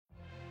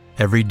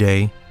Every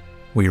day,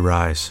 we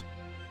rise,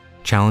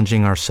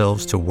 challenging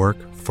ourselves to work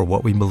for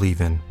what we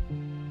believe in.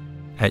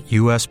 At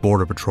U.S.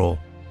 Border Patrol,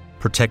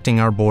 protecting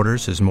our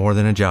borders is more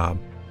than a job.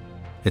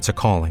 It's a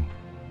calling.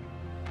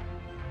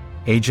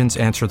 Agents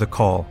answer the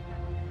call,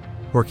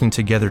 working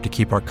together to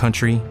keep our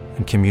country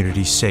and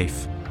communities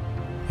safe.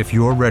 If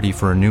you're ready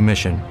for a new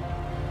mission,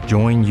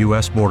 join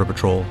U.S. Border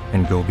Patrol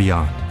and go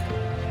beyond.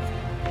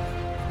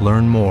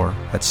 Learn more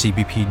at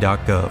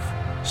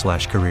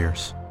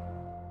cbp.gov/careers.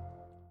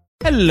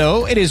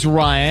 Hello, it is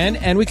Ryan,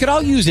 and we could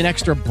all use an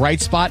extra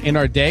bright spot in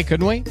our day,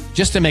 couldn't we?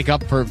 Just to make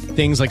up for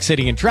things like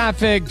sitting in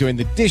traffic, doing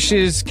the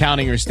dishes,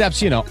 counting your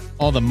steps,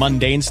 all the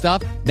mundane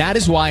stuff. That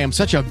is why I'm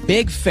such a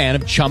big fan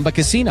of Chumba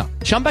Casino.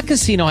 Chumba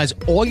Casino has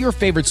all your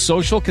favorite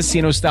social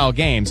casino-style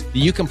games that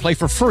you can play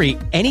for free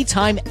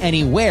anytime,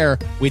 anywhere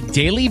with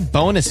daily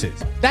bonuses.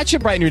 That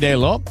should brighten your day a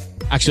little.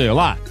 Actually, a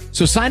lot.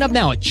 So sign up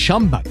now at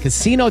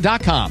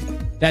ChumbaCasino.com.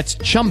 That's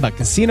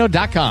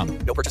ChumbaCasino.com.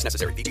 No purchase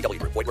necessary. VGW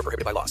Group. Void where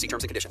prohibited by law. See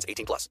terms and conditions.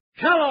 18+.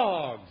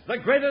 Kellogg's, the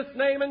greatest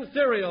name in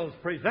cereals,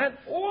 presents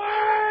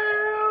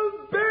Wild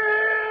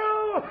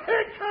Bill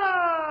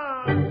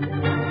Hickok!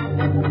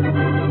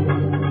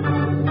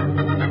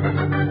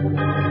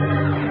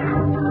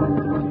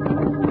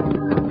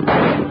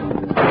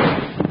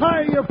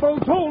 Hi, you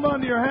folks. Hold on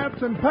to your hats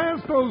and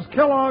pass those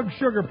Kellogg's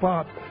Sugar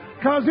Pops.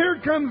 Because here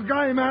comes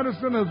Guy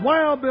Madison as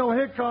Wild Bill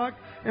Hickok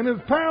and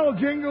his pal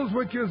Jingles,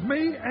 which is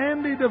me,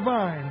 Andy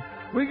Devine.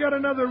 We got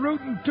another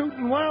rootin'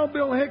 tootin' Wild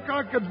Bill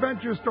Hickok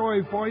adventure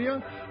story for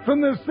you.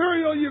 From the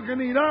cereal you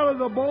can eat out of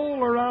the bowl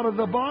or out of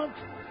the box,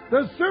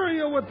 the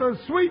cereal with the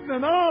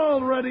sweetening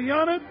already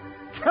on it,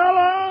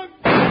 Kellogg's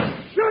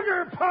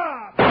Sugar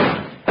Pop!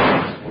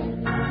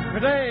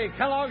 Today,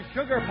 Kellogg's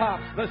Sugar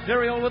Pops, the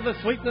cereal with the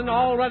sweetening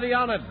already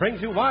on it,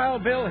 brings you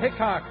Wild Bill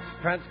Hickok,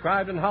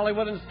 transcribed in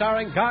Hollywood and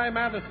starring Guy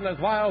Madison as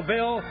Wild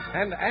Bill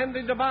and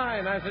Andy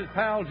Devine as his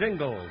pal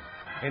Jingles.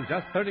 In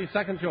just 30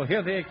 seconds, you'll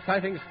hear the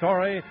exciting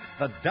story,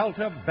 the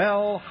Delta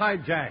Belle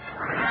Hijack.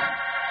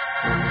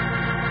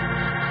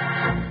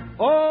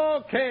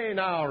 Okay,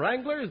 now,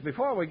 Wranglers,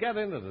 before we get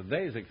into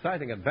today's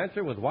exciting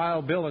adventure with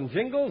Wild Bill and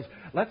Jingles,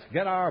 let's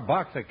get our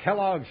box of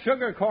Kellogg's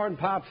Sugar Corn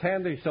Pops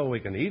handy so we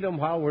can eat them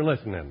while we're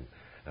listening.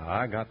 Now,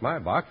 I got my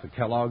box of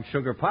Kellogg's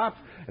Sugar Pops,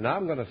 and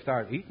I'm going to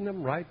start eating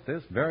them right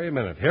this very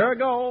minute. Here I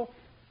go.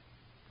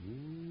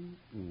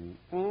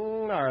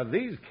 Are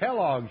these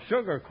Kellogg's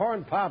Sugar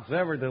Corn Pops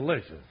ever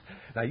delicious?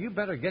 Now, you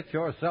better get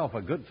yourself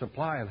a good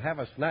supply and have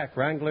a snack,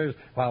 Wranglers,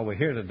 while we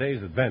hear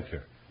today's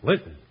adventure.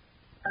 Listen.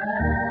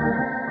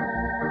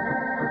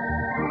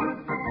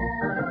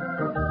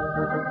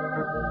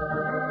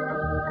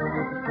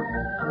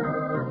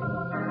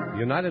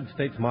 United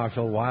States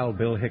Marshal Wild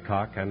Bill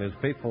Hickok and his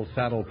faithful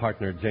saddle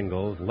partner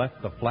Jingles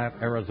left the flat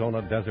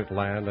Arizona desert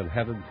land and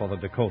headed for the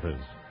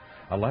Dakotas.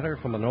 A letter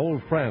from an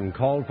old friend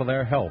called for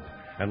their help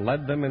and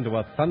led them into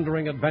a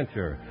thundering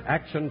adventure,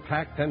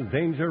 action-packed and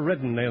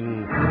danger-ridden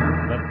in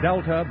the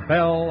Delta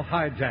Belle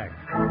Hijack.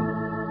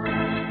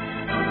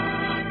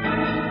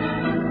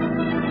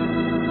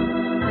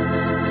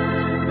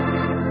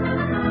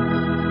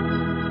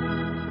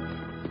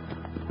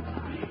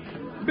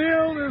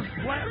 Bill, this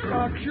Flat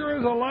Rock sure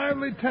is a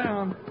lively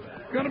town.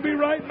 Gonna be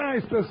right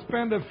nice to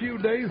spend a few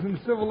days in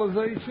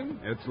civilization.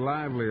 It's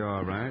lively,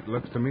 all right.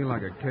 Looks to me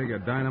like a keg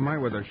of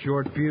dynamite with a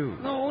short fuse.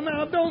 No,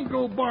 now, don't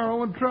go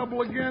borrowing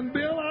trouble again,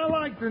 Bill. I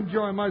like to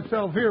enjoy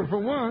myself here for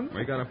once.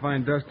 We gotta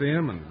find Dusty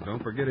Emmons.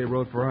 Don't forget he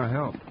wrote for our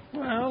help.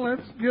 Well,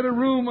 let's get a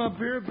room up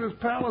here at this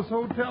Palace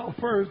Hotel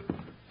first.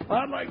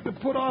 I'd like to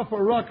put off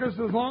a ruckus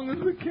as long as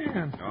we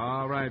can.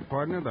 All right,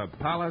 partner, the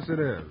Palace it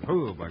is.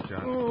 Who,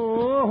 Buckshot?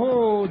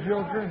 Oh,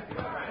 Joker.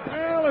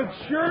 Well, it's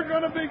sure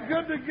going to be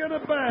good to get a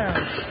bath.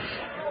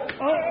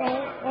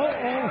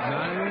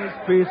 Nice,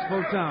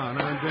 peaceful town,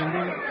 huh,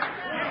 Jingles?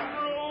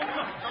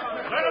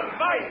 Let him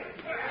fight!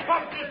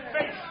 Fuck this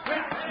face,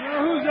 bitch!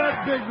 Now, who's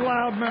that big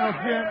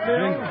loudmouth gent,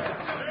 Bill?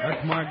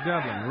 That's Mark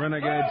Devlin,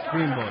 renegade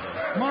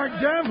steamboater. Mark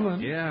Devlin?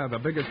 Yeah, the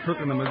biggest crook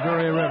in the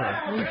Missouri River.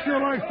 He sure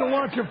likes to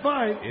watch a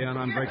fight. Yeah, and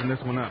I'm breaking this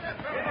one up.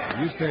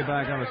 You stay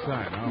back out of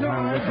sight. I'll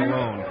handle this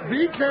alone.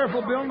 Be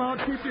careful, Bill, and I'll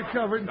keep you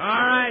covered. All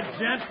right,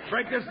 gents,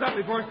 break this up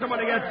before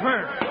somebody gets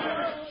hurt.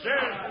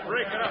 Says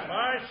break it up.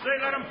 I say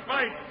let him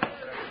fight.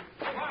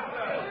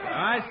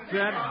 I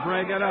said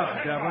break it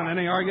up, Devlin.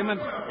 Any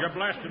argument? You're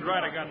blasted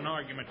right I got an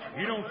argument.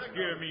 You don't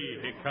scare me,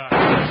 Hickok.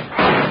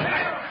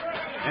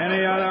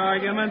 Any other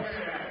arguments?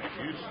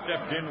 You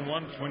stepped in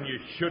once when you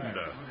shouldn't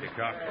have,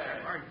 Hickok.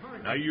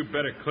 Now you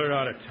better clear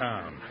out of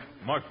town.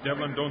 Mark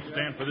Devlin don't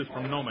stand for this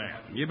from no man.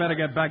 You better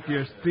get back to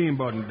your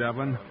steamboating,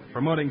 Devlin.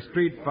 Promoting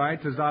street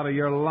fights is out of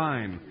your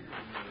line.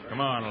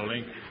 Come on,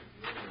 Link.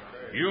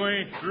 You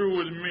ain't through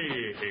with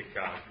me,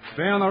 Hickok.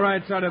 Stay on the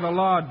right side of the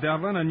law,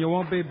 Devlin, and you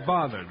won't be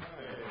bothered.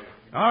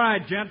 All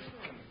right, gents.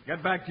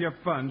 Get back to your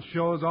fun.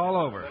 Show's all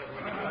over.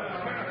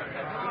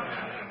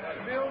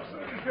 Bill,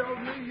 something tells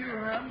me you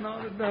have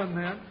not have done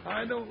that.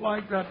 I don't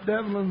like that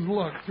Devlin's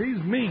looks.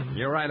 He's mean.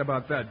 You're right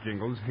about that,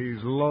 Jingles.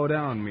 He's low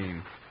down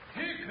mean.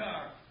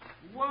 Hickok!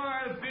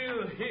 Wild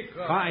Bill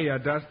Hickok! Hiya,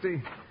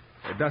 Dusty.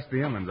 Hey,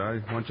 Dusty Emmons, I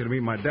want you to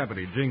meet my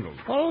deputy, Jingles.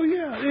 Oh,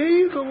 yeah,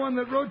 he's the one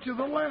that wrote you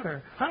the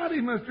letter.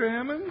 Howdy, Mr.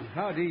 Emmons.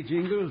 Howdy,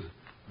 Jingles.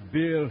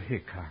 Bill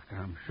Hickok.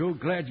 I'm so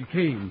glad you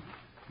came.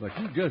 But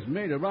you just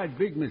made a right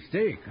big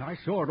mistake. I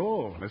saw it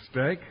all.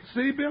 Mistake?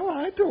 See, Bill,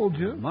 I told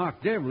you.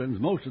 Mark Devlin's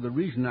most of the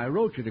reason I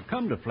wrote you to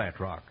come to Flat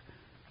Rock.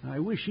 I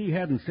wish he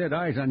hadn't set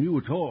eyes on you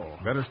at all.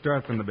 Better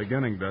start from the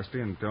beginning, Dusty,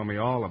 and tell me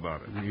all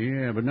about it.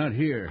 Yeah, but not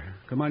here.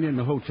 Come on in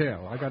the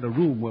hotel. I got a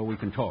room where we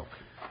can talk.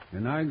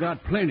 And I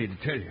got plenty to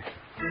tell you.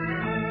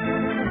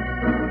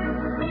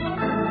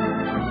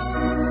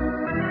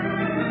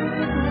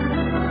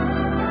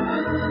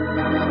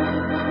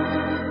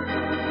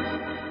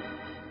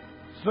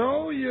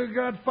 So you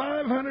got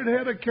 500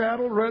 head of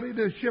cattle ready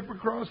to ship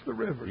across the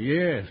river.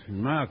 Yes,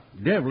 and Mark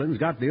Devlin's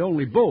got the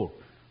only boat.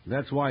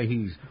 That's why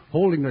he's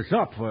holding us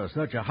up for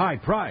such a high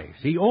price.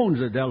 He owns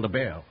the Delta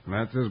Belle.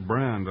 That's his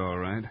brand, all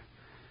right.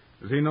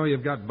 Does he know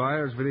you've got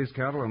buyers for these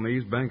cattle on the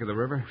east bank of the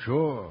river?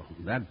 Sure.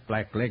 That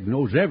blackleg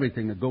knows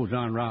everything that goes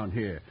on around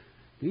here.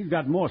 He's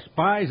got more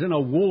spies than a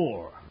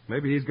war.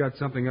 Maybe he's got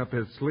something up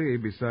his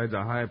sleeve besides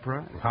a high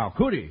price. How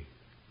could he?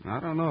 I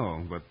don't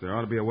know, but there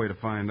ought to be a way to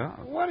find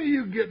out. What are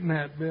you getting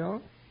at,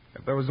 Bill?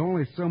 If there was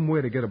only some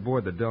way to get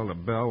aboard the Delta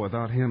Belle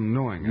without him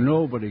knowing it.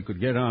 Nobody could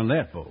get on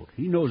that boat.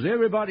 He knows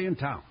everybody in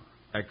town.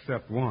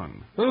 Except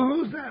one. Well,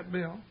 who's that,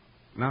 Bill?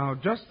 Now,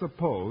 just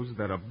suppose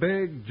that a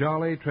big,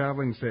 jolly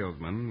traveling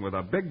salesman with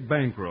a big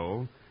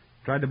bankroll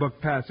tried to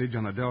book passage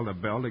on the Delta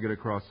Belle to get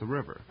across the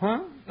river. Huh?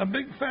 A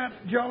big, fat,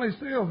 jolly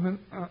salesman?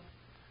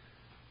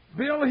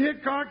 Bill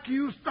Hickok,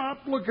 you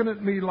stop looking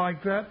at me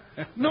like that.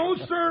 No,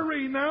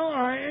 sirree, now.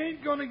 I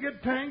ain't going to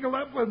get tangled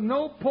up with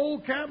no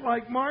polecat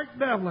like Mark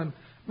Devlin.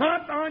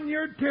 Not on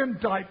your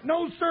tintype.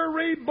 No,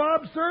 sirree,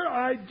 Bob, sir.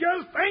 I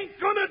just ain't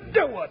going to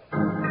do it.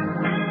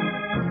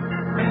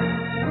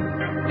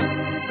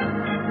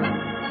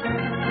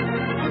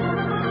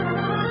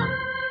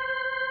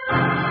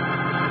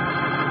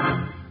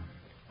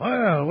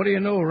 Well, what do you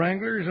know,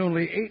 Wranglers?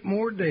 Only 8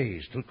 more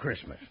days till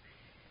Christmas.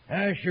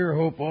 I sure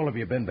hope all of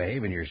you been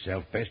behaving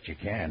yourself best you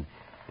can.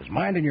 'Cause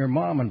minding your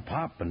mom and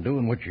pop and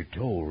doing what you're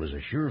told is a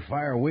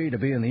surefire way to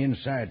be in the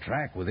inside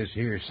track with this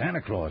here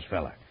Santa Claus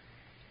fella.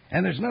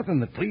 And there's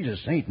nothing that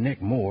pleases St.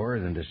 Nick more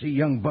than to see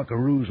young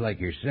buckaroos like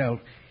yourself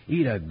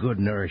eat a good,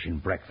 nourishing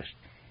breakfast.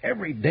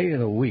 Every day of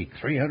the week,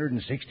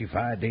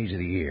 365 days of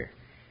the year.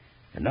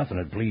 And nothing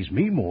would please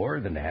me more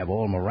than to have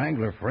all my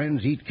Wrangler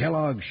friends eat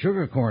Kellogg's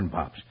Sugar Corn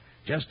Pops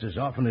just as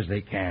often as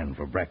they can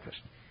for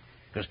breakfast.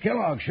 'Cause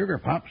Kellogg's Sugar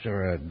Pops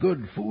are a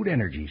good food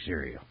energy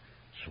cereal.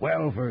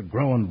 Swell for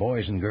growing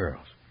boys and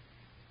girls.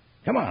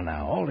 Come on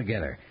now, all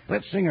together.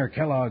 Let's sing our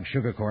Kellogg's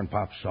Sugar Corn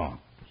Pops song.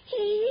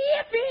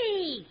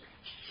 Yippee!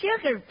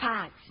 Sugar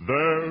Pops.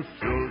 They're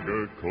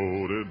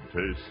sugar-coated,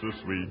 taste so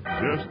sweet.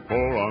 Just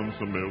pour on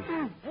some milk.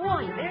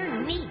 Boy,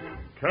 they're neat.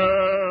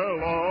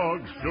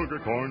 Kellogg's Sugar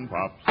Corn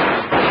Pops.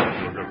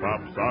 Sugar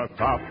Pops are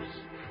tops.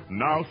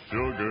 Now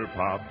Sugar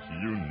Pops,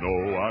 you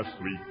know, are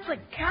sweet.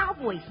 But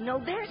cowboys know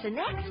there's an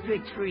extra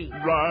treat.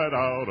 Right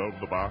out of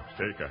the box,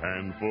 take a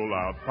handful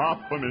out.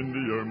 Pop 'em into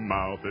your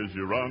mouth as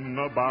you run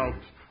about.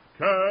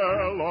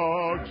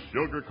 Kellogg's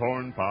Sugar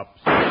Corn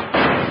Pops.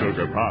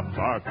 Sugar Pops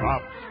are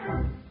tops.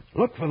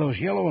 Look for those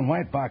yellow and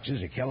white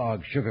boxes of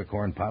Kellogg's Sugar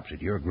Corn Pops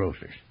at your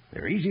grocer's.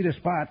 They're easy to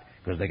spot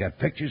because they got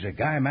pictures of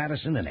Guy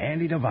Madison and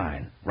Andy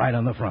Devine right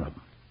on the front of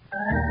them.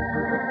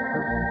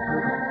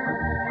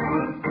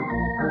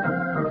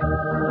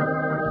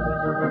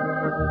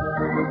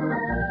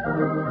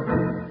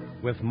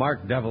 With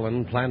Mark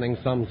Devlin planning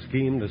some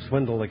scheme to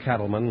swindle the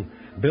cattlemen,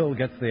 Bill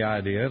gets the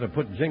idea to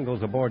put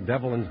Jingles aboard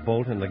Devlin's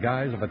boat in the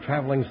guise of a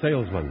traveling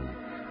salesman.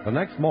 The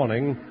next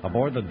morning,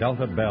 aboard the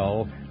Delta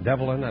Belle,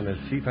 Devlin and his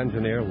chief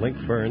engineer, Link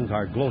Burns,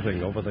 are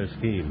gloating over their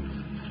scheme.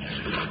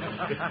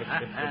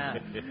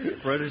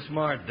 Pretty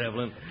smart,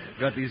 Devlin.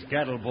 Got these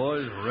cattle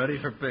boys ready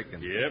for picking.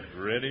 Yep,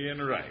 ready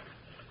and right.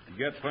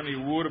 You got plenty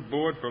of wood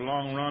aboard for a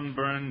long run,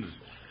 Burns?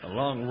 A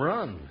long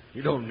run?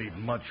 You don't need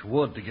much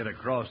wood to get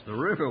across the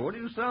river. What are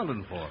you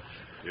sounding for?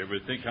 You ever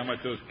think how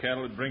much those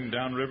cattle would bring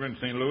downriver in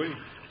St. Louis?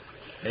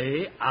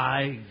 Hey,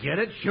 I get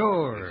it,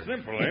 sure. It's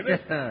simple, ain't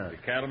it? The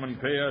cattlemen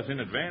pay us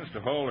in advance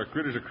to haul their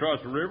critters across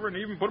the river and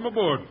even put them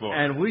aboard for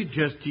And we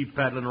just keep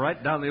paddling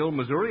right down the old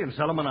Missouri and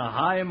sell them on a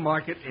high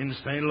market in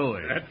St.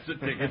 Louis. That's the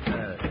ticket.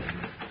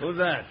 Who's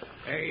that?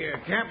 Hey,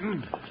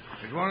 Captain,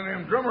 there's one of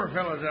them drummer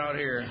fellas out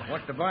here.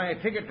 Wants to buy a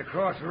ticket to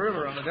cross the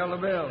river on the Delta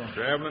Belle.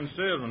 Traveling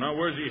salesman. Now,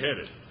 where's he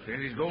headed? Says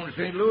he's going to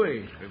St.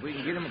 Louis. If we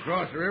can get him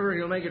across the river,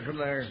 he'll make it from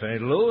there.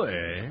 St.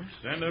 Louis?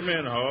 Send him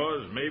in,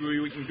 Hawes. Maybe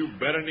we can do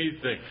better than he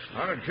thinks.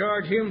 Ought to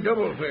charge him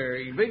double fare.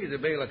 He's big as a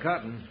bale of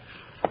cotton.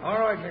 All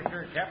right,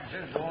 mister. Captain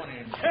says go on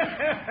in.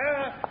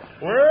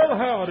 Well,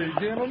 howdy,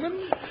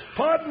 gentlemen.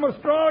 Pardon my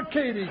straw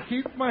Katie,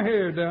 keep my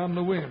hair down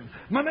the wind.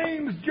 My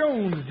name's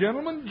Jones,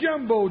 gentlemen.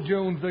 Jumbo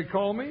Jones, they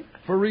call me,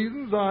 for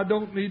reasons I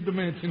don't need to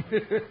mention.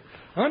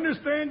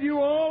 Understand you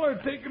all are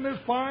taking this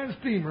fine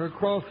steamer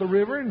across the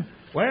river, and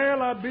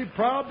Well, I'd be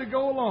proud to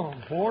go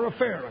along for a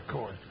fare, of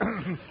course.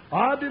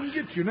 I didn't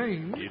get your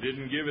name. You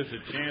didn't give us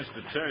a chance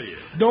to tell you.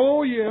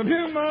 Oh, yeah.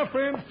 My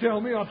friends tell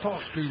me I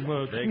talk too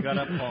much. They got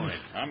a point.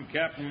 I'm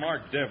Captain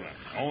Mark Devlin,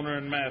 owner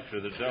and master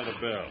of the Delta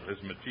Belle. This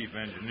is my chief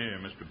engineer,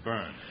 Mr.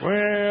 Burns.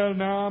 Well,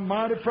 now, I'm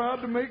mighty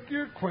proud to make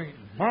your acquaintance.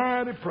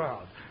 Mighty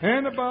proud.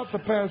 And about the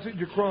passage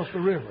across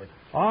the river.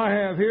 I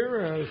have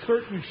here a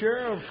certain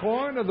share of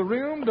coin of the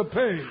realm to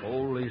pay.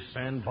 Holy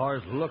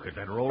sandbars, look at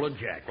that roll of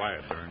jack.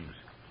 Quiet, Burns.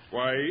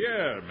 Why,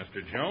 yeah,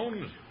 Mr.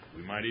 Jones.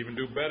 We might even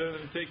do better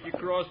than take you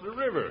across the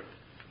river.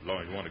 As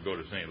long as you want to go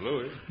to St.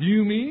 Louis.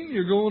 You mean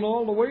you're going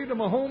all the way to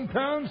my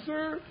hometown,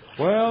 sir?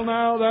 Well,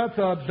 now, that's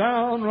a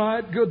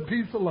downright good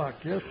piece of luck,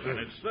 yes, sir. And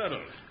it's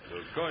settled.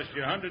 It'll cost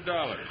you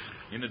 $100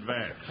 in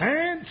advance.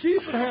 And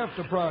cheap at half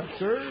the price,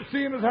 sir.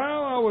 Seeing as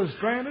how I was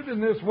stranded in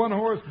this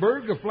one-horse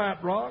burg of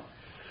Flat Rock.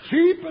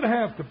 Cheap at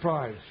half the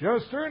price.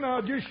 Yes, sir.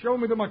 Now, just show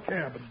me to my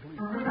cabin, please.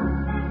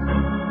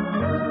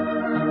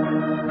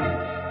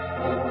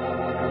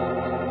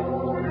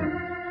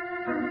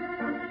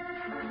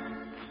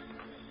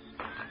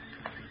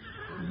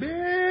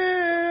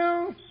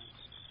 Bill!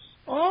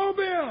 Oh,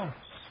 Bill!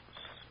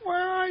 Where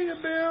are you,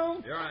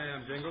 Bill? Here I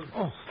am, Jingles.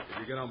 Oh.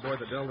 Did you get on board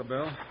the Delta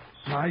Belle?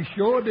 I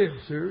sure did,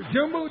 sir.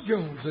 Jumbo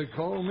Jones, they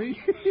call me.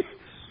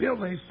 Bill,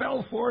 they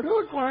fell for it,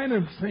 hook, line,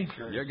 and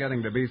sinker. You're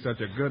getting to be such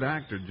a good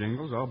actor,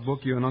 Jingles. I'll book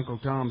you in Uncle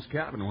Tom's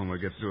cabin when we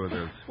get through with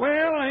this.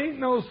 Well, I ain't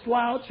no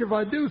slouch if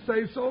I do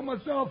say so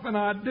myself, and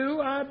I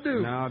do.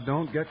 Now,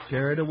 don't get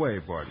carried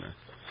away, partner.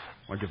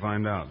 What'd you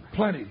find out?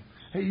 Plenty.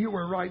 Hey, you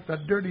were right. The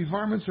dirty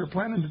varmints are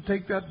planning to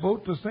take that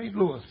boat to St.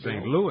 Louis.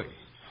 St. Louis?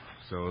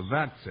 So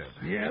that's it.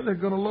 Yeah, they're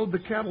going to load the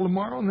cattle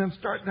tomorrow and then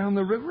start down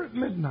the river at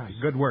midnight.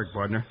 Good work,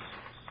 partner.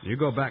 You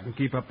go back and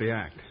keep up the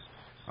act.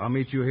 I'll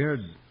meet you here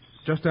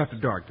just after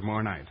dark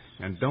tomorrow night.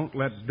 And don't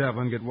let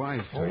Devlin get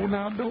wise to you. Oh,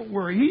 now, don't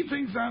worry. He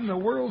thinks I'm the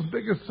world's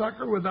biggest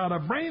sucker without a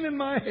brain in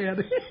my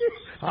head.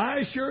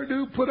 I sure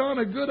do put on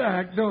a good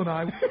act, don't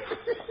I?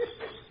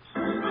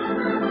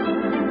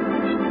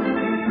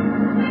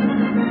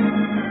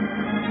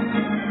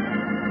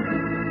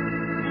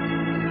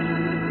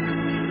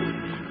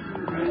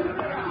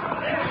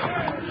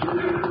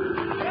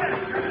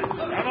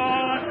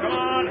 Come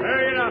on,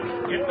 hurry it up.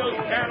 Get those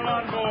cattle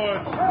on board.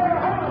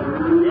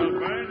 Well,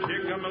 Burns,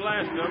 here come the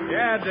last of them.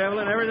 Yeah,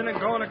 Devlin, everything is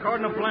going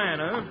according to plan,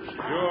 huh?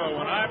 Sure,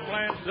 when I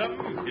plan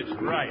something, it's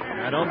right.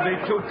 Now, don't be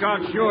too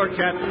cocksure,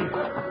 Captain.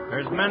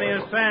 There's many a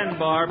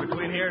sandbar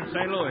between here and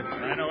St. Louis.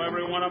 I know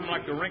every one of them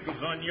like the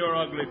wrinkles on your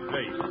ugly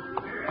face.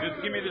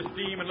 Just give me the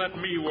steam and let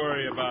me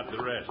worry about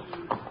the rest.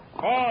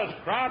 Boys,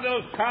 crowd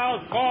those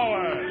cows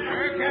forward.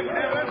 Here, Captain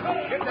Devlin.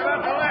 Get them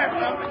up the left.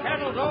 The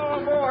cattle's all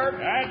on board.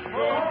 That's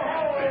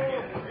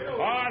good.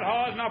 Hard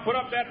hawes, now put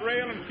up that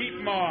rail and keep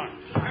them on.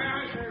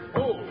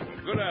 Oh,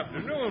 good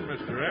afternoon,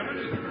 Mr.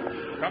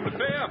 Emmons. Come to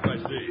pay up, I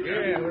see.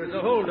 Yeah, there's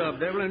a hold-up,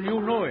 Devlin. You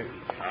know it.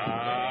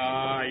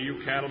 Ah,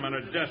 you cattlemen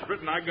are desperate,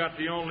 and I got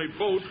the only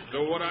boat,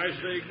 so what I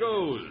say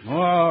goes.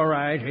 All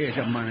right, here's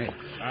the money.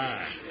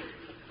 Fine.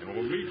 And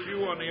we'll meet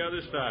you on the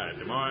other side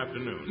tomorrow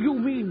afternoon. You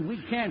mean we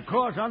can't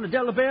cross on the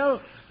Delta Belle?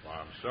 Well,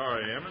 I'm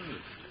sorry, Emmons.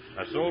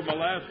 I sold my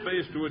last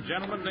space to a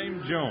gentleman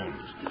named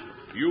Jones.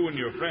 You and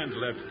your friends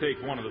will have to take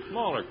one of the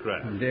smaller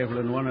craft.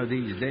 Devlin, one of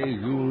these days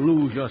you'll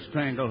lose your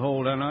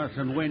stranglehold on us,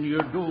 and when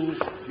you do,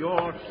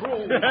 you're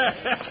through.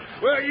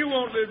 Well, you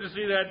won't live to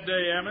see that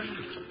day,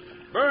 Emmons.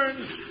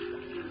 Burns.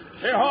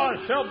 Hey, Hoss,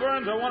 tell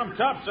Burns I want him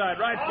topside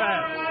right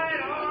fast. All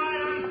right,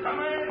 I'm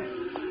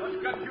coming.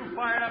 What's got you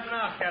fired up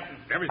now, Captain?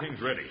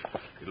 Everything's ready.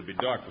 It'll be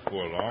dark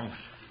before long.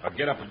 I'll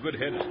get up a good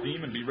head of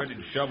steam and be ready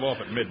to shove off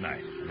at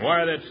midnight. And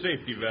wire that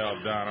safety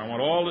valve down. I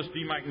want all the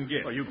steam I can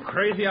get. Are you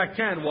crazy? I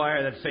can't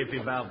wire that safety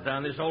valve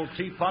down. This old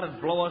teapot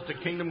would blow us to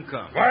kingdom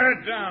come. Wire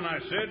it down, I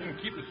said, and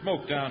keep the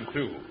smoke down,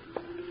 too.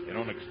 You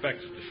don't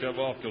expect us to shove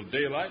off till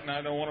daylight, and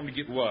I don't want them to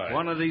get wide.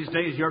 One of these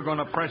days, you're going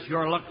to press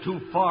your luck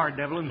too far,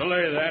 Devlin.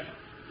 Belay that.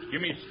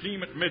 Give me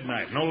steam at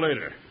midnight, no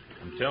later.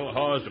 And tell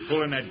Hawes to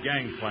pull in that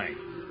gangplank.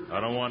 I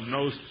don't want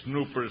no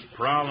snoopers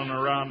prowling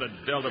around the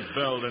Delta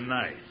Belle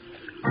tonight.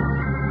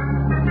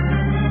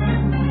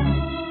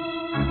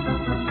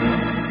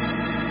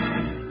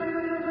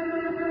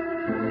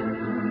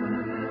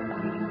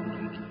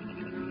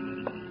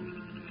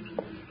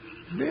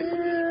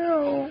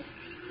 Bill!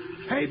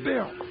 Hey,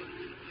 Bill.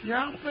 You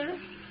out there?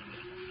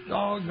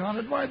 Doggone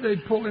it. Why'd they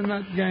pull in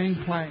that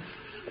gangplank?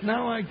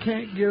 Now I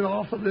can't get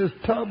off of this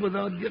tub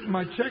without getting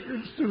my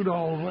checkered suit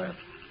all wet.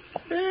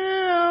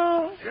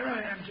 Bill! Here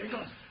I am,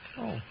 Jingles.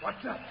 Oh,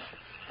 What's up?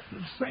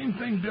 the same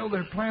thing, Bill.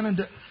 They're planning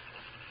to...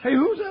 Hey,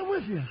 who's that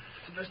with you?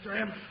 It's Mr.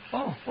 Emmons.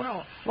 Oh,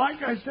 well,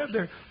 like I said,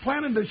 they're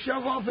planning to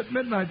shove off at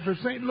midnight for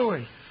St.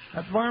 Louis.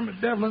 That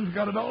varmint Devlin's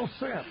got it all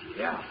set.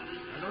 Yeah,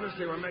 I noticed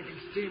they were making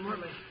steam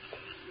early.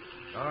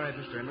 All right,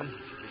 Mr. Emmons.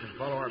 We can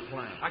follow our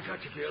plan. I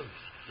got you, Bill.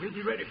 We'll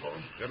be ready for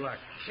him. Good luck.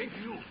 Same to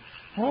you.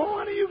 Oh,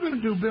 what are you going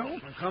to do, Bill?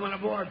 I'm coming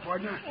aboard,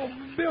 partner. Oh,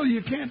 Bill,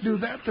 you can't do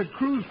that. The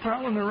crew's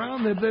prowling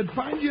around. They'd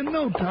find you in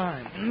no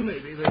time.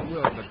 Maybe they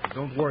will, but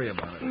don't worry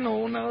about it.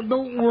 No, now,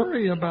 don't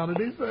worry about it.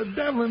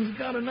 Devlin's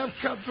got enough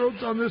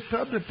cutthroats on this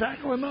tub to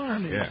tackle an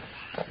army. Yeah.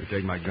 You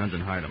take my guns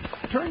and hide them.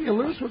 Turn you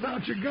loose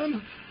without your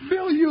guns?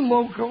 Bill, you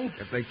loco.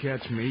 If they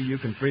catch me, you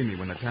can free me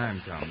when the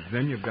time comes.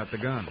 Then you've got the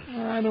gun.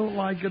 I don't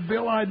like it,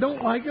 Bill. I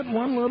don't like it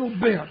one little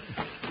bit. Burns,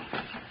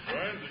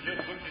 I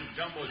just looked in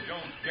Jumbo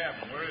Jones'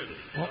 cabin. Where is it?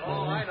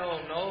 Oh, I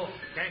don't know.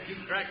 Can't keep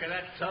track of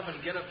that tub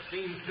and get up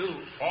steam,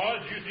 too. Paws,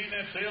 you seen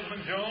that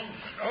salesman, Jones?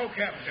 Oh,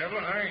 Captain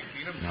Devlin, I ain't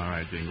seen him. All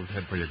right, Jingles,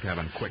 head for your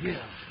cabin quick. Yeah,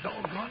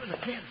 doggone it, I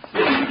can't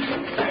see.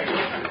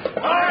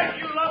 All right,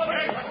 you love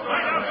me.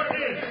 Find out what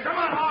it is. Come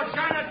on, Hog,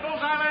 shine that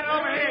bullseye light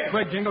over here.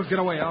 Quick, Jingles, get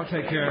away. I'll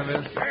take care of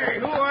this. Hey,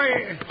 who are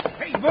you?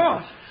 Hey,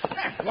 boss.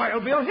 That's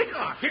Wild Bill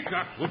Hickok.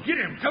 Hickok, well, get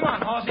him. Come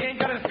on, Hoss. He ain't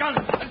got his gun.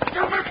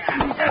 Come on.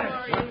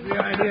 What's the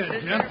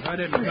idea, gents? I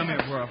didn't come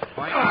here for a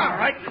fight. All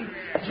right.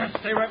 Just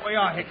stay right where you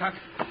are, Hickok.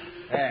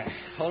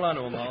 Hold on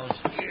to him, Hoss.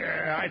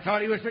 Yeah, I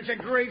thought he was such a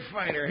great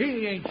fighter.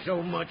 He ain't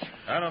so much.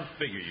 I don't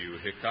figure you,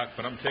 Hickok,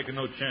 but I'm taking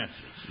no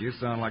chances. You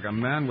sound like a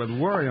man with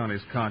worry on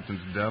his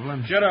conscience,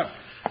 Devlin. Shut up.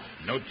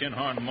 No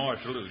tin-horn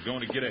marshal is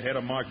going to get ahead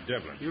of Mark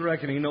Devlin. You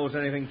reckon he knows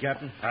anything,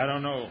 Captain? I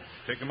don't know.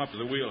 Take him up to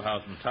the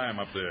wheelhouse and tie him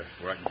up there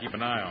where I can keep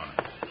an eye on him.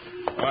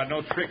 All right,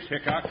 no tricks,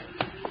 Hickok.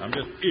 I'm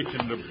just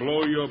itching to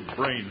blow your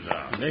brains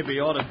out. Maybe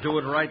you ought to do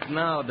it right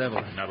now,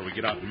 Devlin. Now that we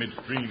get out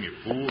midstream, you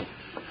fool.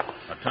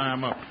 Now tie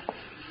him up.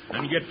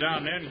 Then get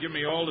down there and give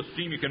me all the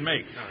steam you can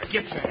make.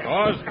 Get your...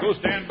 Oz, go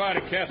stand by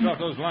to cast off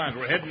those lines.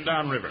 We're heading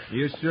downriver.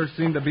 You sure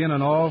seem to be in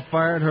an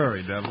all-fired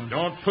hurry, Devlin.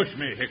 Don't push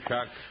me,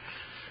 Hickok.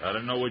 I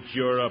don't know what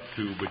you're up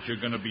to, but you're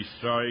going to be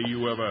sorry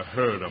you ever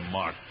heard of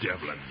Mark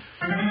Devlin.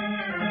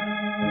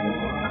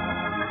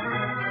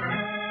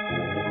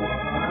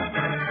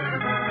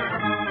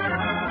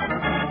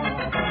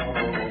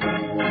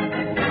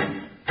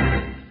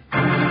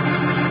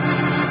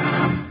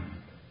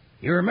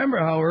 You remember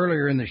how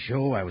earlier in the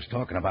show I was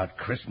talking about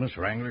Christmas,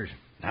 Wranglers?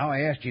 How I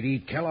asked you to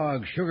eat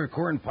Kellogg's Sugar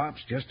Corn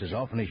Pops just as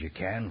often as you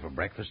can for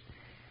breakfast?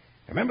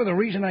 Remember the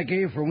reason I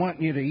gave for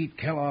wanting you to eat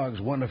Kellogg's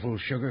wonderful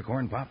Sugar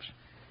Corn Pops?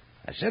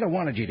 I said I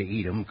wanted you to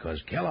eat them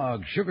because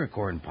Kellogg's Sugar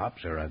Corn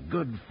Pops are a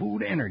good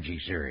food energy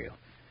cereal.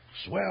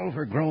 Swell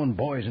for grown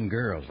boys and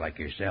girls like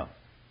yourself.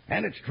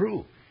 And it's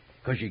true,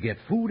 because you get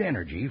food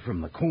energy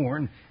from the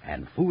corn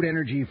and food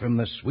energy from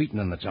the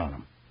sweetening that's on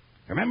them.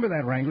 Remember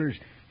that, Wranglers?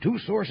 2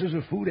 sources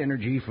of food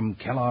energy from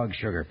Kellogg's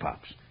Sugar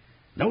Pops.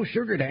 No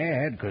sugar to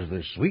add because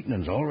the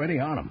sweetening's already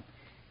on them.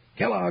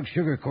 Kellogg's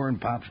Sugar Corn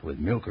Pops with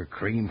milk or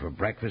cream for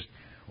breakfast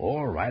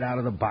or right out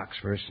of the box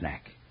for a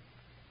snack.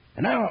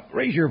 And now,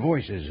 raise your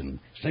voices and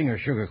sing our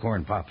Sugar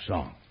Corn Pop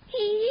song.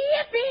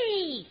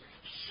 Yippee!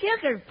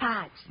 Sugar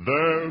Pots.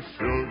 They're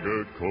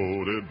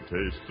sugar-coated,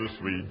 taste so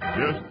sweet.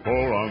 Just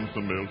pour on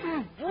some milk.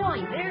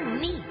 Boy, they're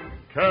neat.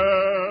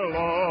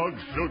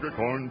 Kellogg's Sugar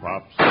Corn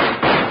Pops.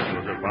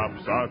 Sugar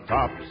Pops are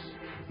tops.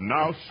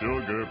 Now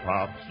Sugar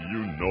Pops, you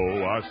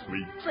know, are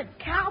sweet. But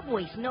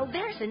cowboys know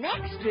there's an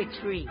extra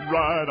treat.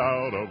 Right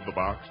out of the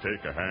box,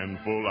 take a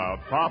handful out.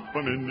 Pop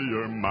 'em into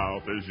your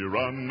mouth as you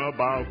run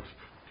about.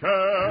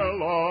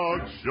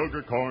 Kellogg's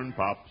Sugar Corn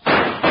Pops.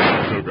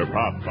 Sugar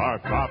Pops are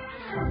tops.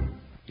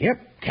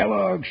 Yep,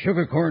 Kellogg's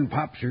Sugar Corn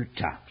Pops are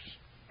tops.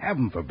 Have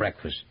 'em for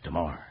breakfast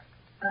tomorrow.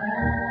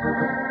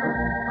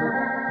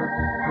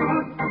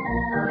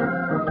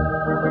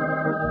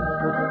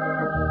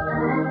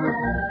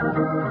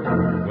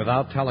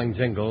 Without telling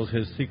Jingles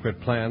his secret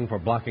plan for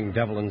blocking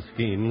Devlin's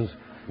schemes,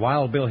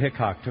 Wild Bill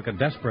Hickok took a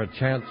desperate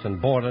chance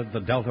and boarded the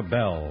Delta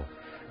Belle.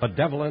 But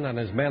Devlin and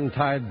his men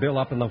tied Bill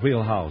up in the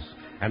wheelhouse,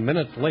 and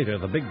minutes later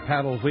the big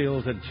paddle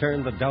wheels had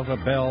churned the Delta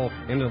Belle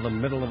into the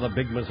middle of the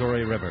big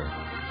Missouri River.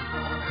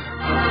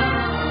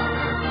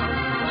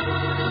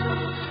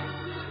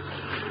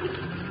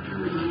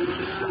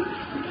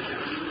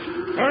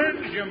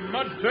 Burns, you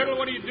mud turtle,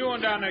 what are you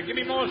doing down there? Give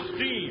me more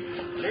steam.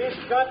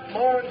 She's got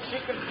more than she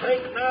can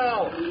take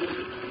now.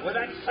 With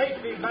that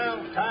safety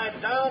valve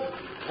tied down,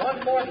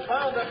 one more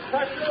pound of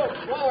pressure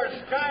will blow her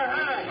sky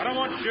high. I don't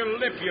want your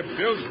lip, you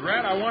bilge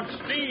rat. I want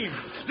steam.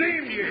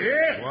 Steam, do you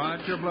hear?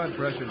 Watch your blood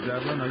pressure,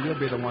 Devlin, or you'll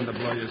be the one to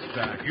blow your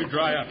stack. You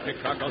dry up,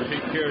 Hickok. I'll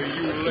take care of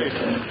you later.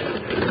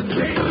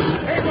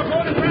 Hey, we're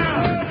going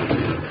down.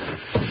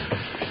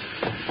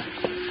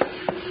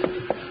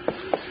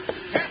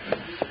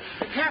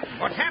 Captain,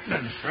 what's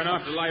happening? Turn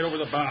off the light over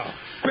the bow.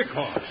 Quick,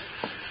 Hoss.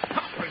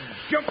 Hopping,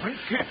 jumping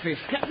catfish.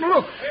 Captain,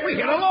 look, we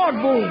hit a log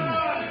boom.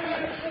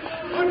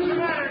 What's the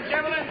matter,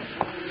 Devlin?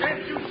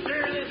 Can't you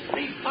steer this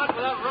beef pot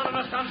without running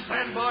us on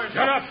sandbars?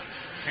 Shut up!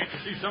 Can't you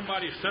see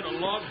somebody set a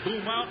log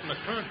boom out and the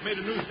current made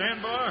a new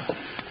sandbar?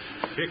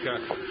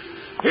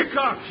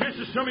 Hickok, this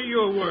is some of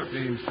your work.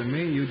 Seems to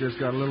me you just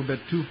got a little bit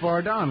too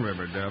far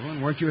downriver,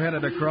 Devlin. Weren't you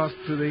headed across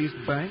to the east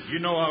bank? You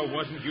know I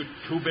wasn't, you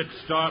two-bit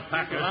star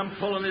packer. Well, I'm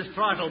pulling this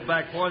throttle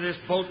back before this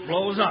boat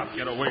blows up.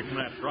 Get away from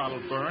that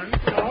throttle, Burns.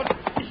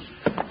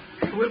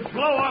 We We'll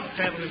blow up,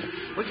 Devlin.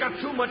 We got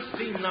too much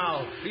steam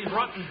now. These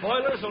rotten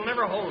boilers will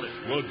never hold it.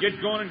 Well, get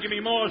going and give me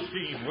more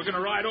steam. We're going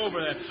to ride over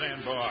that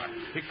sandbar.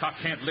 Hickok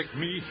can't lick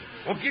me.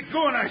 Well, get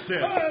going, I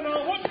said. I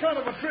know. What kind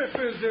of a trip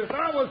is this?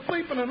 I was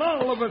sleeping and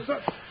all of a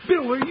sudden...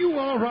 Bill, are you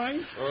all right?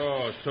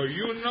 Oh, so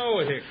you know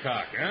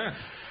Hickok, huh?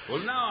 Well,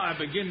 now I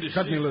begin to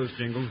Cut see... me loose,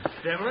 Jingles.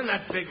 Devlin,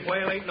 that big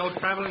whale ain't no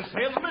traveling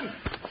salesman.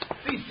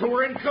 These two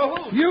are in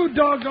cahoots. You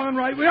doggone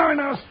right we are.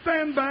 Now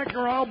stand back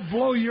or I'll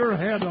blow your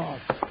head off.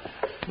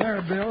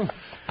 There, Bill.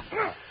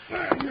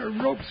 Your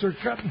ropes are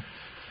cutting.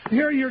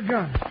 Here are your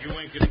guns. You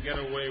ain't going to get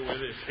away with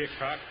this,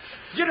 Hickok.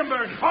 Get him,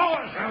 Bird. Haul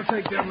us. I'll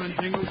take Devlin,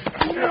 Jingles.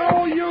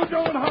 No, you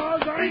don't,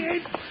 Hawes. I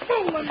ain't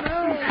fooling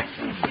now.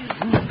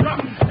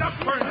 Stop,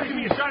 Burns. Give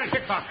me a shot at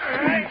Hickok.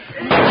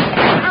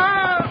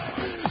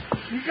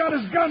 He got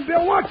his gun,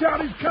 Bill. Watch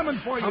out. He's coming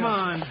for you. Come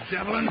on,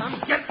 Devlin. I'm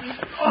getting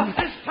off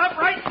this tub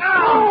right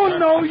now. Oh,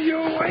 no,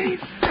 you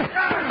ain't.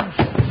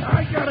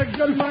 I got a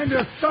good mind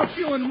to stuff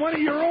you in one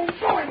of your own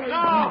boilers.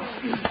 No,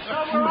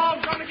 we're all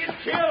going to get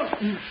killed.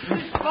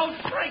 This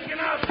boat's breaking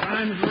up.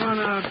 Time's run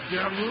out,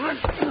 Devlin.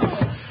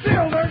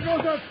 Bill, there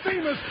goes that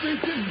famous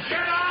screeching.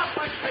 Get off,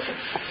 I tell you.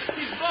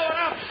 She's blowing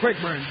up. Quick,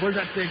 Burns. Where's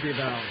that safety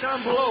valve?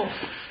 Down below,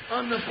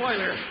 on the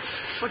boiler.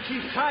 But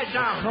she's tied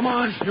down. Come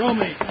on, show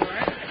me. All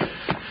right.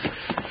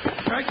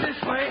 Right this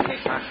way,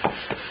 Hickok.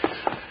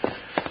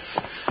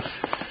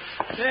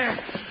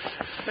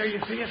 There, you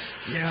see it?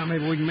 Yeah,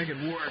 maybe we can make it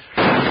work.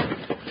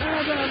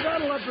 Now,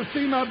 that'll let the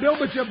steam out, Bill,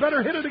 but you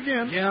better hit it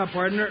again. Yeah,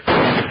 partner.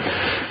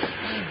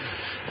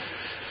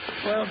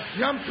 Well,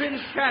 jumping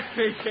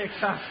catfish,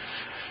 Hickok.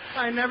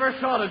 I never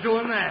thought of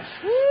doing that.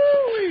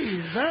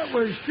 Woo-wee, that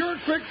was sure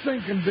quick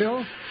thinking,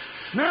 Bill.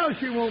 Now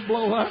she won't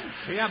blow up.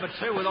 Yeah, but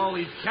say, with all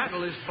these cattle,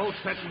 this boat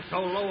setting so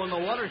low in the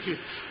water,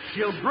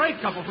 she'll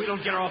break up if we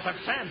don't get her off that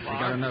sandbar. You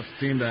got enough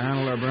steam to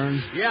handle her,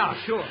 Burns? Yeah,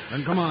 sure.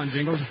 Then come on,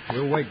 Jingles.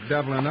 We'll wake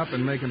Devlin up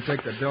and make him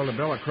take the Delta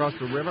Belle across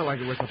the river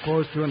like it was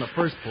supposed to in the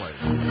first place.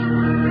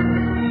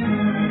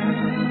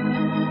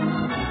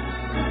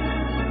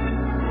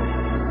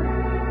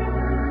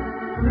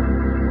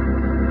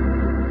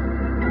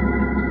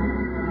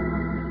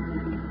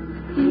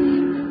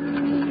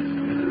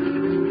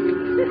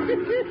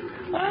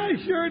 I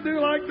sure do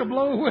like to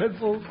blow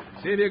whistles.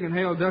 See if you can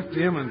hail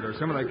Dusty Emmons or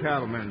some of the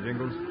cattlemen,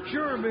 Jingles.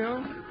 Sure,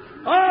 Bill.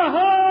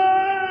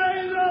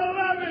 Ahoy, the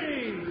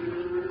levy!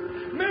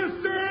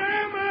 Mr.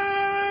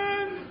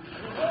 Emmons!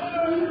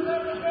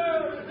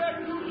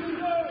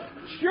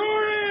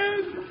 Sure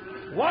is.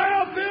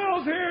 Wild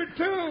Bill's here,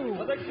 too.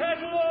 Are the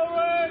cattle all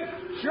right?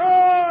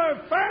 Sure,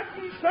 fat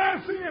and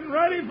sassy and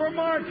ready for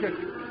market.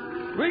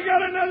 We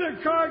got another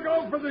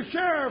cargo for the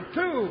sheriff,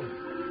 too.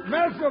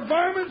 Mess of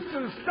varmints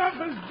to stuff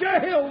his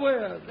jail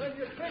with. When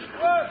you think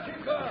what,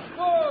 Hickok?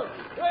 Whoa,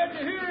 glad to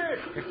hear it.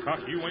 Hickok,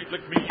 you ain't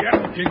licked me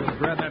yet. Jingles,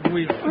 grab that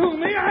wheel. Who,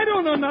 me? I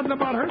don't know nothing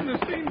about hurting the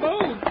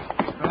steamboat.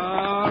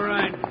 All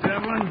right,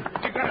 Devlin.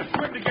 You got to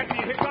swim to get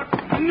me, Hickok.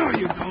 No,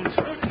 you don't.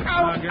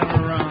 I'll get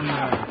around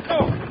now.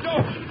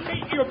 No,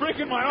 you're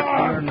breaking my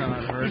arm. You're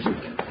not hurt.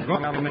 Go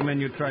on, the men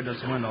you tried to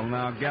swindle.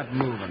 Now get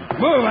moving.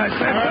 Move, I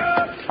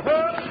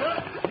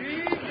said.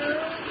 Gee,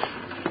 girl.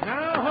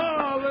 Now,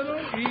 haul, little.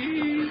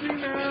 Easy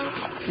now.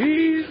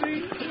 Easy.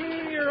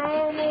 You're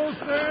almost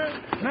there.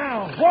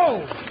 Now,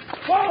 whoa.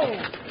 Whoa.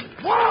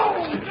 Whoa.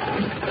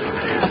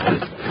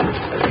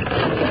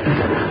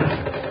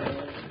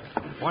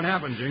 What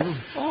happened, Jingles?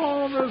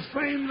 Oh, the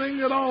same thing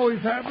that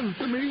always happens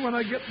to me when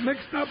I get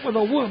mixed up with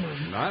a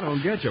woman. I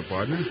don't get you,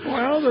 partner.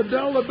 Well, the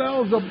Delta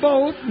Belle's a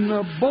boat, and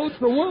the boat's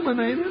a woman,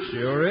 ain't it?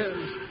 Sure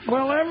is.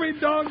 Well, every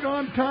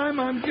doggone time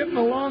I'm getting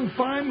along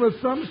fine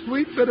with some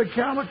sweet bit of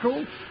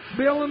calico,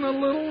 billing a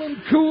little and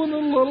cooing a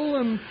little,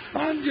 and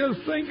I'm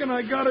just thinking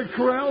I got her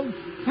corralled.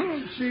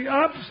 She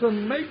ups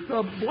and makes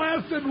a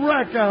blasted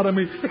wreck out of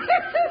me.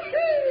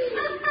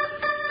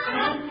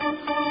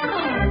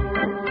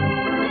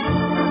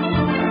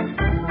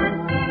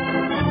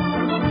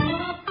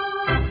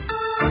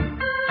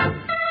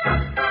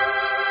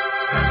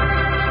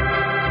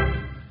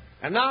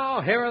 And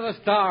now, here are the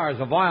stars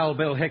of Wild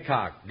Bill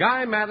Hickok,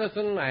 Guy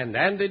Madison and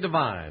Andy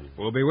Devine.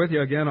 We'll be with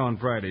you again on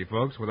Friday,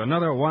 folks, with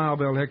another Wild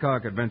Bill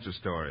Hickok adventure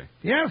story.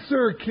 Yes,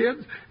 sir,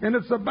 kids. And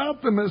it's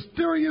about the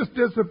mysterious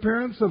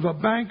disappearance of a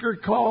banker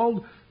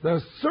called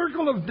the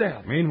Circle of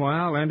Death.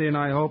 Meanwhile, Andy and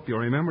I hope you'll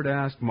remember to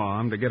ask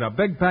Mom to get a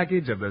big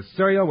package of the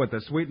cereal with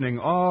the sweetening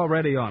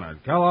already on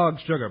it,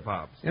 Kellogg's Sugar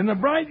Pops. In the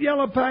bright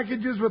yellow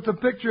packages with the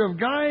picture of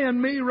Guy and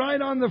me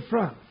right on the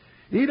front.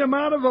 Eat 'em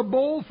out of a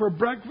bowl for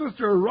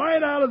breakfast or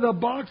right out of the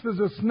box as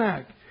a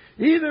snack.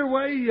 Either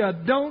way, you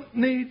don't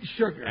need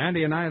sugar.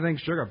 Andy and I think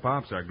Sugar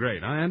Pops are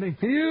great, huh, Andy?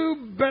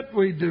 You bet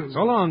we do.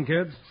 So long,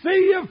 kids. See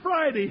you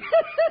Friday.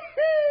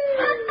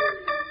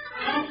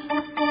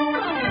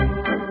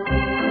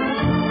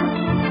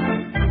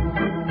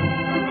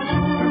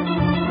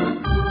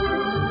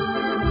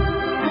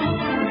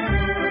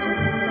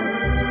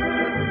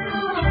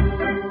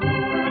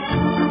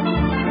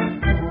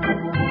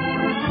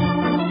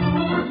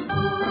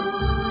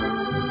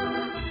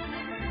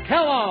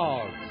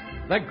 Kellogg's,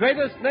 the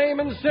greatest name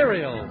in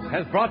cereals,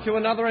 has brought you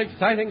another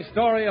exciting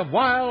story of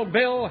Wild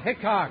Bill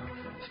Hickok,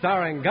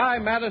 starring Guy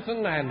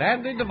Madison and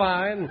Andy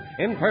Devine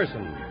in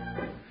person.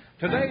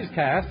 Today's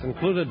cast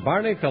included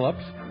Barney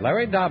Phillips,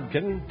 Larry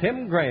Dobkin,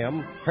 Tim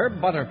Graham,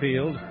 Herb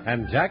Butterfield,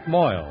 and Jack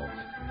Moyles.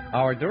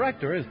 Our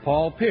director is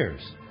Paul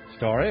Pierce.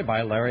 Story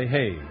by Larry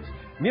Hayes.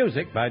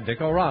 Music by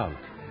Dick O'Rourke.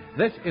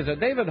 This is a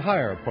David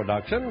Heyer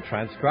production,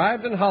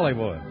 transcribed in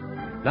Hollywood.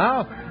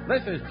 Now,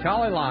 this is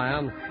Charlie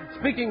Lyon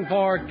speaking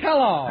for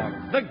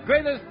Kellogg's, the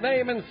greatest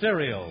name in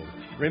cereals,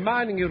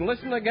 reminding you to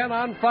listen again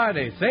on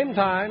Friday, same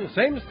time,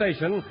 same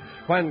station,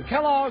 when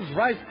Kellogg's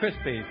Rice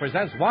Krispie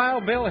presents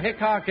Wild Bill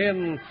Hickok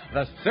in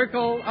The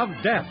Circle of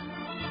Death.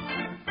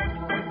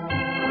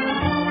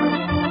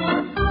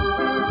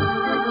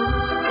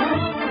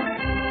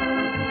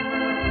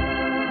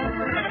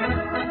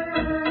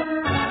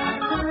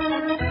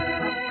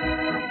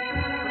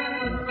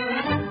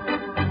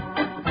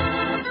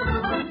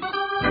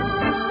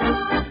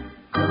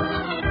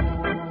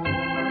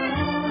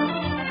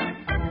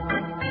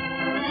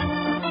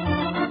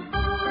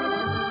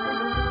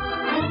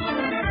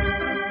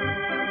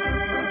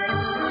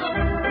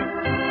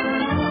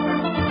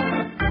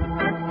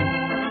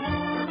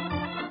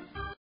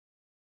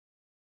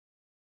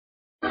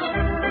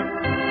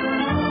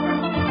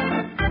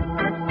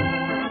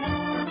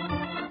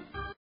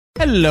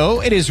 Hello,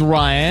 it is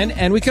Ryan,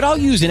 and we could all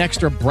use an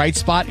extra bright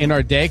spot in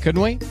our day,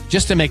 couldn't we?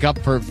 Just to make up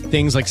for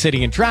things like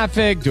sitting in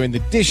traffic, doing the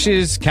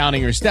dishes,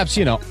 counting your steps,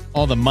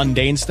 all the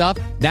mundane stuff.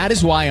 That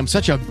is why I'm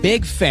such a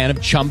big fan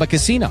of Chumba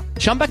Casino.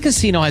 Chumba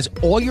Casino has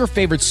all your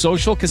favorite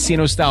social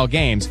casino-style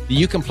games that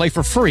you can play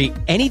for free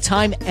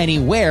anytime,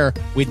 anywhere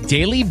with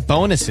daily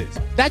bonuses.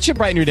 That should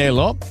brighten your day a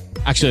little.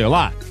 Actually, a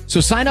lot. So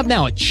sign up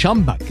now at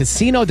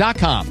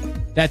ChumbaCasino.com.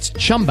 That's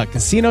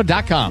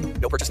ChumbaCasino.com.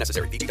 No purchase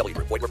necessary. VGW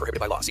Group. Void where prohibited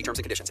by law. See terms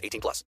and conditions. 18+.